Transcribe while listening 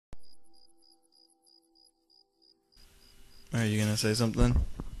Are you gonna say something?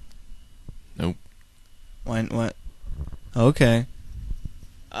 Nope. Why? What? Okay.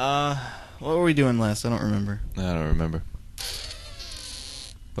 What were we doing last? I don't remember. I don't remember.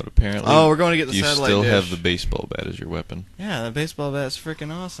 But apparently, Oh, we're going to get the you satellite still dish. have the baseball bat as your weapon. Yeah, the baseball bat's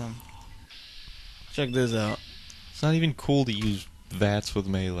freaking awesome. Check this out. It's not even cool to use VATS with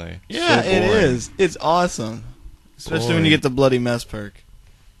melee. Yeah, So it boring. is. It's awesome. Especially when Boring. you get the bloody mess perk.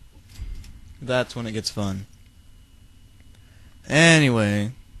 That's when it gets fun.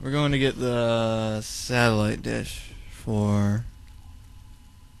 Anyway, we're going to get the satellite dish for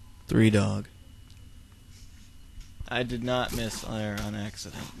 3-Dog. I did not miss there on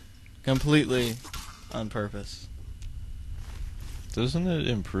accident. Completely on purpose. Doesn't it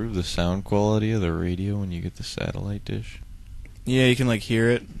improve the sound quality of the radio when you get the satellite dish? Yeah, you can like hear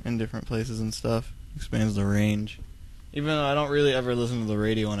it in different places and stuff. Expands the range. Even though I don't really ever listen to the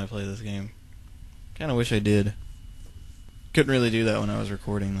radio when I play this game. Kinda wish I did. Couldn't really do that when I was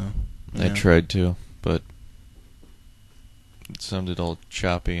recording though. I tried to, but it sounded all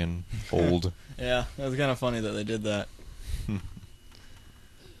choppy and old. Yeah, it was kind of funny that they did that.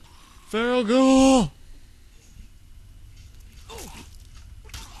 Feral Ghoul!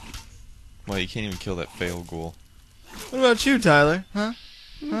 Well, you can't even kill that fail ghoul. What about you, Tyler? Huh?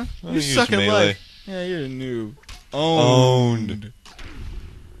 Huh? I You use suck at melee. life. Yeah, you're a noob. Owned.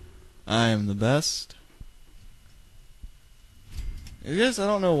 I am the best. I guess I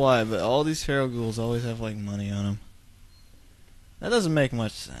don't know why, but all these feral ghouls always have like money on them. That doesn't make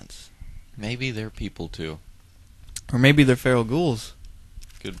much sense. Maybe they're people too. Or maybe they're feral ghouls.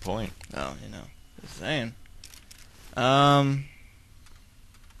 Good point. Oh, just saying.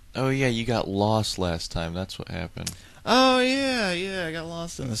 Oh yeah, you got lost last time. That's what happened. Oh yeah, I got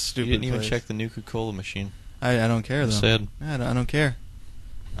lost in this stupid You didn't even place. check the Nuka-Cola machine. I don't care though. Sad. I don't care.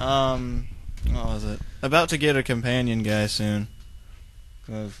 What was it? About to get a companion guy soon.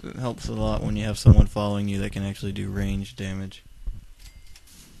 It helps a lot when you have someone following you that can actually do range damage.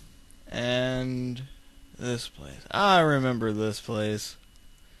 And this place. I remember this place.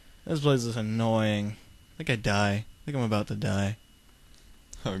 This place is annoying. I think I die. I think I'm about to die.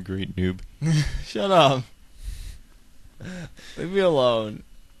 Oh, great noob. Shut up. Leave me alone.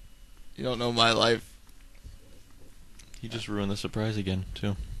 You don't know my life. You just ruined the surprise again,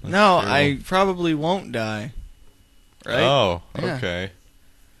 too. That's No, terrible. I probably won't die. Right? Oh, Yeah. okay.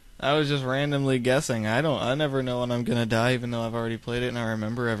 I was just randomly guessing. I never know when I'm gonna die, even though I've already played it and I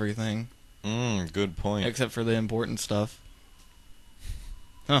remember everything. Good point. Except for the important stuff.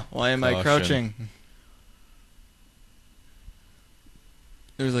 Huh, why am I Caution. crouching?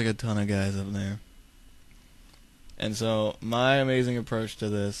 There's like a ton of guys up there. And so, my amazing approach to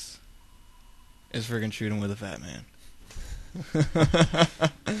this is friggin' shoot him with a fat man.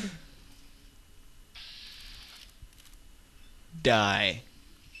 Die.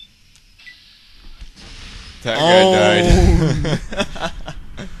 That guy died.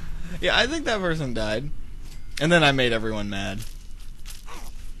 Yeah, I think that person died. And then I made everyone mad.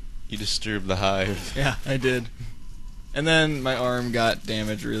 You disturbed the hive. Yeah, I did. And then my arm got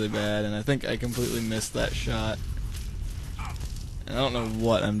damaged really bad, and I think I completely missed that shot. And I don't know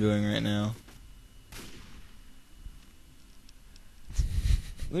what I'm doing right now.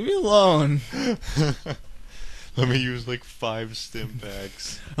 Leave me alone. Let me use like 5 stim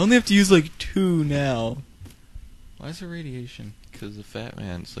packs. I only have to use like 2 now. Why is there radiation? Because the fat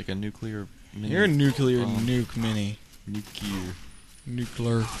man's like a nuclear mini. You're a nuclear bomb. nuke mini. Nuclear.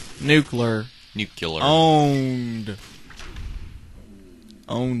 Nuclear. Nuclear. Owned.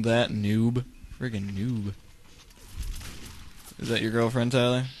 Owned that noob. Friggin' noob. Is that your girlfriend,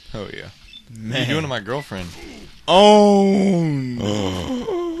 Tyler? Oh yeah. Man. What are you doing to my girlfriend? Owned.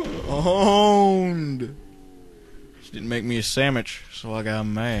 Owned. She didn't make me a sandwich, so I got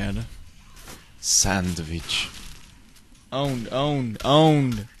mad. Sandwich.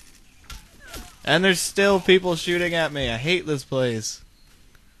 Owned. And there's still people shooting at me. I hate this place.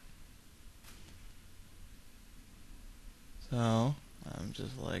 So, I'm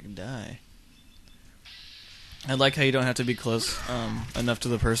just like, die. I like how you don't have to be close enough to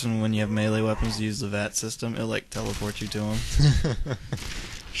the person when you have melee weapons to use the VAT system. It'll, like, teleport you to them.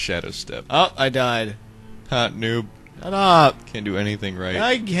 Shadow step. Oh, I died. Hot noob. Shut up. Can't do anything right.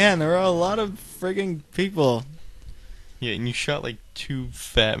 I can. There are a lot of friggin' people. Yeah, and you shot like 2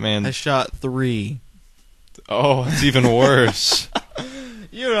 fat man. I shot 3. Oh, it's even worse.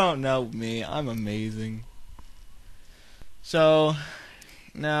 You don't know me. I'm amazing. So,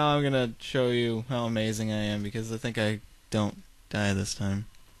 now I'm gonna show you how amazing I am, because I think I don't die this time.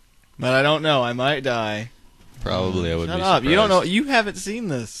 But I don't know. I might die. Probably I would Shut be up. surprised. You don't know. You haven't seen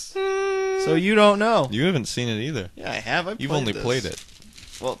this. So you don't know. You haven't seen it either. Yeah, I have. You've only played it.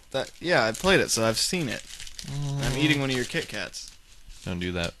 Well, yeah, I played it, so I've seen it. I'm eating one of your Kit Kats. Don't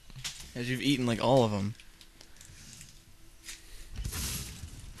do that. As you've eaten, like, all of them.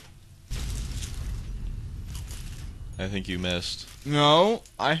 I think you missed. No,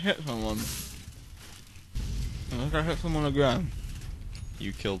 I hit someone. I think I hit someone again.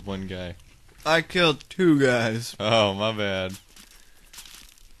 You killed one guy. I killed 2 guys. Oh, my bad.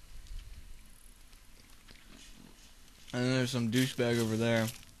 And then there's some douchebag over there.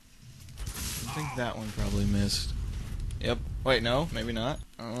 I think that one probably missed. Yep. Wait, no, maybe not.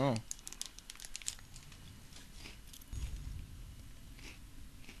 I don't know.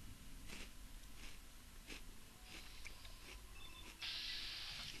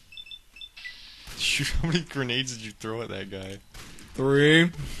 Shoot, how many grenades did you throw at that guy?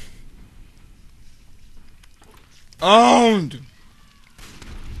 3. Owned!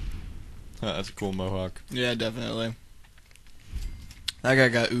 That's a cool mohawk. Yeah, definitely. That guy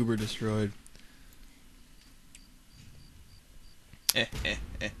got uber destroyed.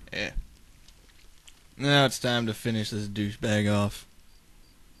 Now it's time to finish this douchebag off.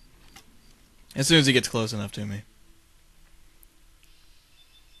 As soon as he gets close enough to me.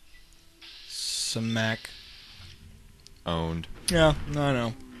 Smack. Owned. Yeah, no, I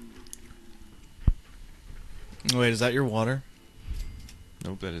know. Wait, is that your water?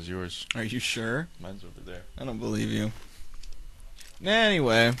 Nope, that is yours. Are you sure? Mine's over there. I don't believe you.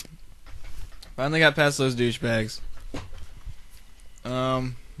 Anyway. Finally got past those douchebags.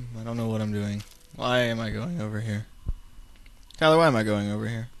 I don't know what I'm doing. Why am I going over here? Tyler, why am I going over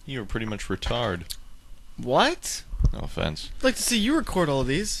here? You were pretty much retard. What? No offense. I'd like to see you record all of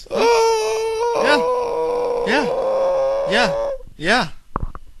these. Oh! Yeah.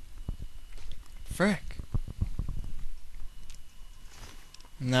 Frick.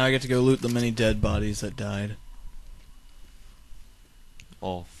 Now I get to go loot the many dead bodies that died.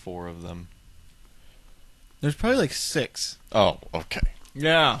 All 4 of them. There's probably like 6. Oh, okay.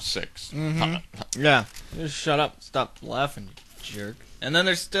 Yeah. 6. Mm-hmm. Yeah. Just shut up. Stop laughing, you jerk. And then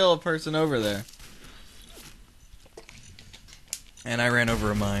there's still a person over there. And I ran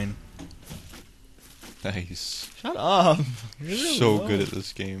over a mine. Nice. Shut up. You're So low. good at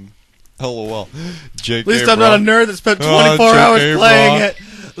this game. LOL. JK, At least I'm not a nerd that spent 24 JK, hours playing bro. it.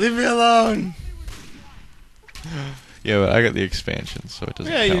 Leave me alone. Yeah, but I got the expansion, so it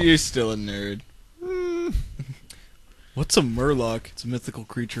doesn't Yeah, count. you're still a nerd. What's a murloc? It's a mythical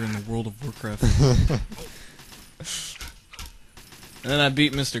creature in the world of Warcraft. And then I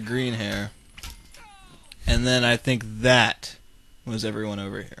beat Mr. Greenhair. And then I think that was everyone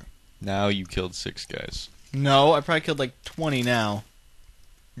over here. Now you killed 6 guys. No, I probably killed like 20 now.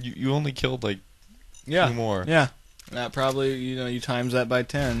 You only killed like 2 more. Yeah. That probably, you times that by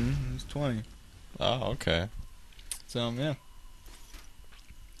 10, it's 20. Oh, okay. So, yeah.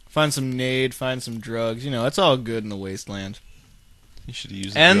 Find some nade, find some drugs. It's all good in the wasteland. You should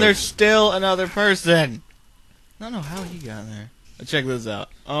use. And there's still another person. I don't know how he got there. Check this out.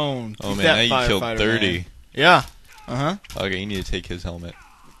 Oh man, now you killed 30. Man. Yeah. Uh-huh. Okay, you need to take his helmet.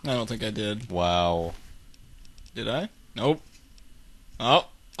 I don't think I did. Wow. Did I? Nope. Oh.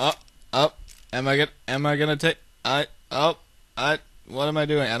 Am I gonna take... What am I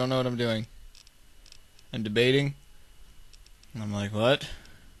doing? I don't know what I'm doing. I'm debating. I'm like, what?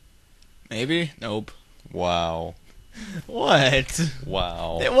 Maybe? Nope. Wow. What?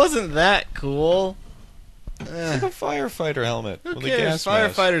 Wow. It wasn't that cool. It's like a firefighter helmet. Who with a cares? gas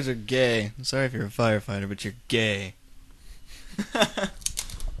mask. Firefighters are gay. I'm sorry if you're a firefighter, but you're gay. If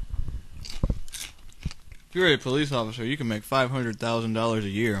you're a police officer, you can make $500,000 a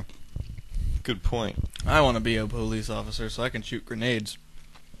year. Good point. I want to be a police officer so I can shoot grenades.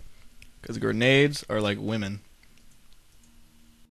 Because grenades are like women.